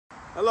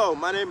Hello,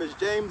 my name is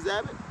James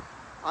Abbott.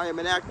 I am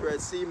an actor at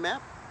CMAP.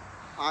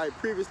 I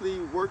previously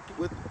worked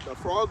with the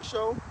Frog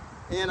Show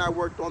and I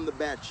worked on the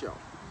Bat Show.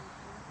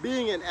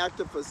 Being an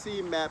actor for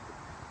CMAP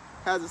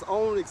has its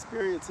own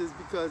experiences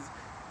because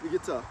we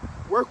get to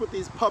work with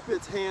these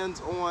puppets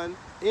hands-on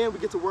and we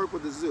get to work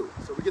with the zoo.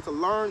 So we get to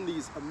learn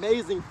these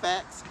amazing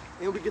facts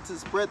and we get to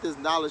spread this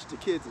knowledge to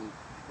kids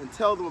and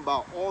tell them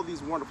about all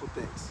these wonderful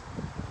things.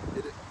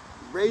 It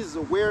raises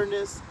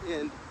awareness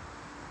and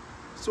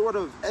sort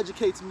of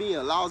educates me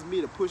and allows me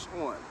to push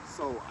on.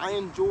 So I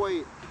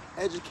enjoy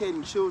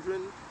educating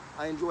children.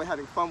 I enjoy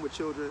having fun with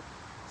children.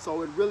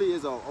 So it really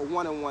is a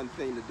one-on-one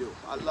thing to do.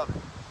 I love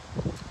it.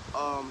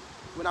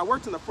 When I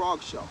worked in the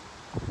Frog Show,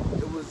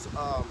 it was,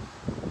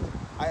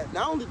 I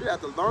not only did I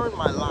have to learn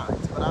my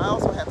lines, but I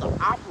also had to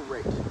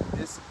operate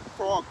this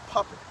frog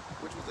puppet,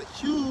 which was a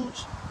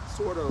huge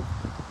sort of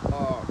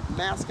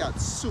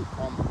mascot suit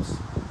almost.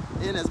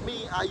 And as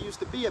me, I used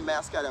to be a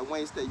mascot at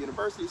Wayne State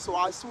University, so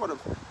I sort of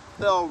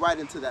fell right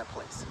into that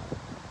place.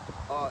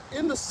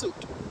 In the suit,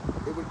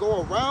 it would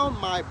go around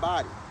my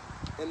body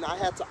and I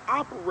had to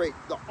operate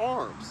the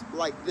arms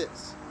like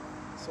this.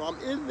 So I'm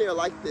in there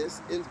like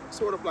this, in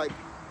sort of like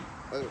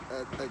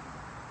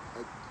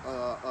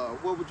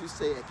what would you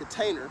say, a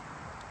container,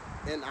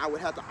 and I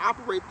would have to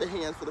operate the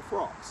hands for the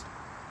frogs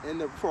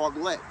and the frog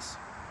legs.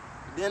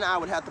 Then I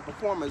would have to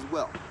perform as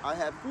well. I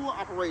had full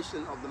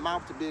operation of the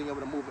mouth to being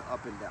able to move it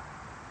up and down.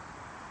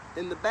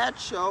 In the Bat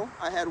Show,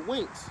 I had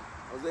wings.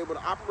 I was able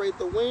to operate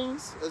the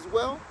wings as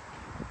well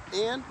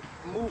and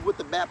move with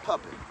the bat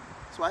puppet.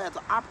 So I had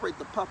to operate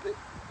the puppet,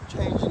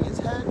 changing its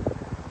head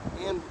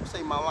and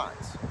say my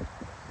lines.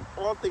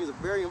 All things are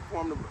very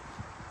informative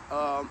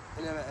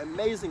and an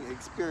amazing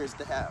experience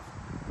to have,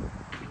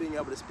 being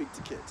able to speak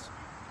to kids.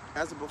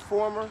 As a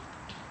performer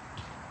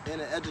and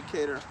an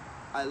educator,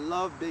 I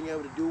love being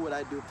able to do what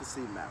I do for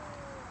CMAP.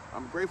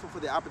 I'm grateful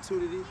for the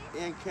opportunity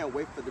and can't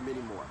wait for the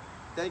many more.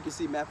 Thank you,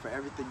 CMAP, for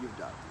everything you've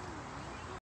done.